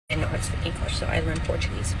I know how to speak English, so I learned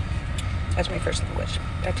Portuguese. That's my first language.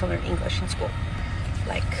 I had to learn English in school.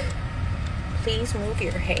 Like, please move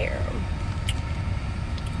your hair.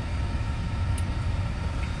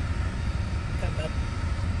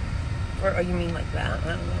 Or you mean like that? I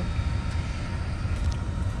don't know.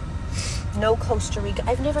 No Costa Rica.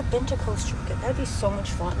 I've never been to Costa Rica. That'd be so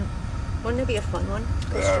much fun. Wouldn't it be a fun one?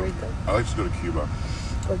 Costa Rica. I like to go to Cuba.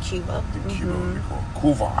 Or Cuba. Cuba would be cool.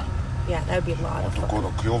 Cuba. Yeah, that would be a lot of fun. Go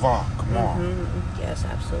to Cuba. Come on. Yes,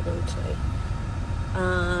 absolutely.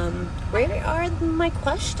 Where are my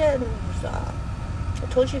questions? I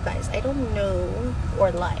told you guys, I don't know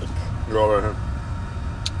or like. You're all right here.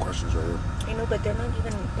 Questions right here. I know, but they're not.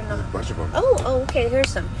 There's a bunch of them. Oh, okay, here's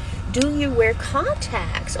some. Do you wear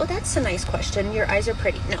contacts? Oh, that's a nice question. Your eyes are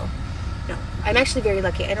pretty. No. I'm actually very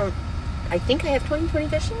lucky. I think I have 20/20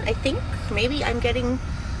 vision. I think. Maybe I'm getting,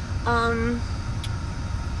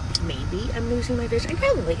 maybe I'm losing my vision. I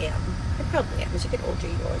probably am. As you get older,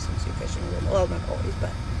 you always lose your vision. Well, not always,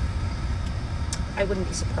 but I wouldn't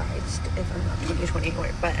be surprised if I'm not 20/20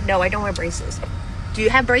 anymore. But no, I don't wear braces. Do you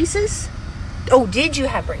have braces? Oh, did you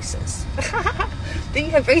have braces? Did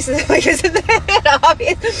you have braces? Like, isn't that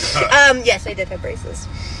obvious? Yes, I did have braces.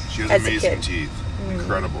 She has amazing teeth.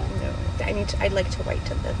 Incredible. No, I'd like to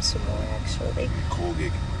whiten them some more, actually.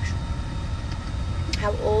 Colgate commercial.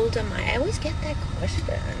 How old am I? I always get that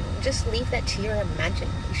question. Just leave that to your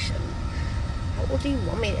imagination. How old do you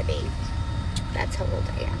want me to be? That's how old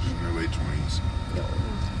I am. In her late 20s. No.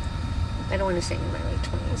 I don't want to say in my late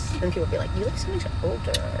 20s. Then people will be like, you look so much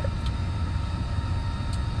older.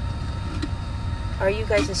 Are you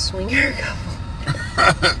guys a swinger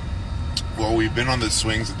couple? Well, we've been on the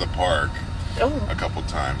swings at the park a couple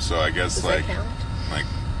times, so I guess Does that count? Like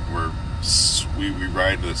we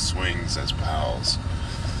ride the swings as pals.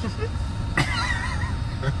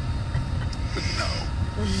 But no.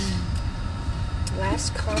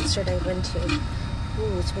 Last concert I went to.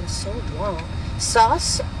 Ooh, it's been so long.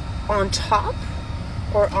 Sauce on top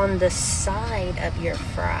or on the side of your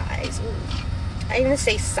fries? Ooh. I'm going to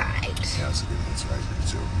say side. Yeah, that's right, me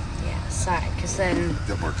too. Yeah, side, because then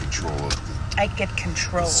get more control of I get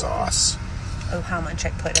control the sauce of how much I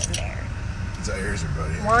put in there. Is that yours,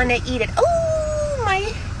 everybody? Want to eat it. Oh,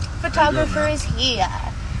 my photographer is here.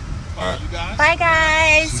 Bye,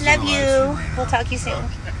 guys. Love you. We'll talk to you soon.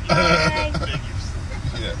 Bye.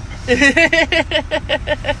 Yeah.